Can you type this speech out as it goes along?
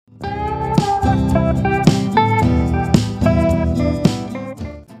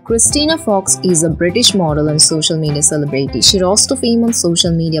Cristina Fox is a British model and social media celebrity. She rose to fame on social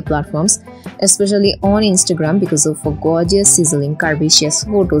media platforms, especially on Instagram because of her gorgeous, sizzling, curvaceous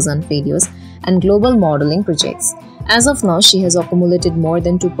photos and videos and global modeling projects. As of now, she has accumulated more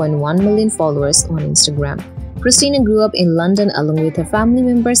than 2.1 million followers on Instagram. Cristina grew up in London along with her family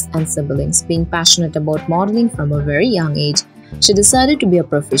members and siblings. Being passionate about modeling from a very young age, she decided to be a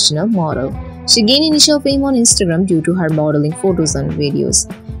professional model. She gained initial fame on Instagram due to her modeling photos and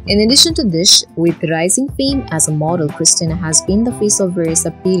videos. In addition to this, with rising fame as a model, Cristina has been the face of various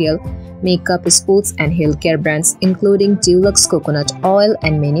apparel, makeup, sports and healthcare brands including Deluxe Coconut Oil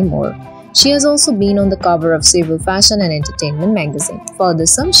and many more. She has also been on the cover of several fashion and entertainment magazines.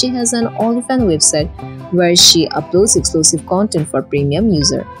 Furthermore, she has an OnlyFans website where she uploads exclusive content for premium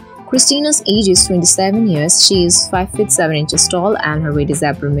users. Cristina's age is 27 years, she is 5 feet 7 inches tall and her weight is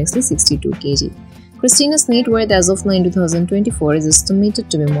approximately 62 kg. Cristina's net worth as of now in 2024 is estimated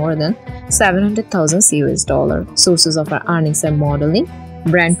to be more than $700,000 US. Sources of her earnings are modeling,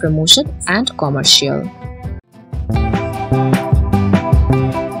 brand promotion and commercial.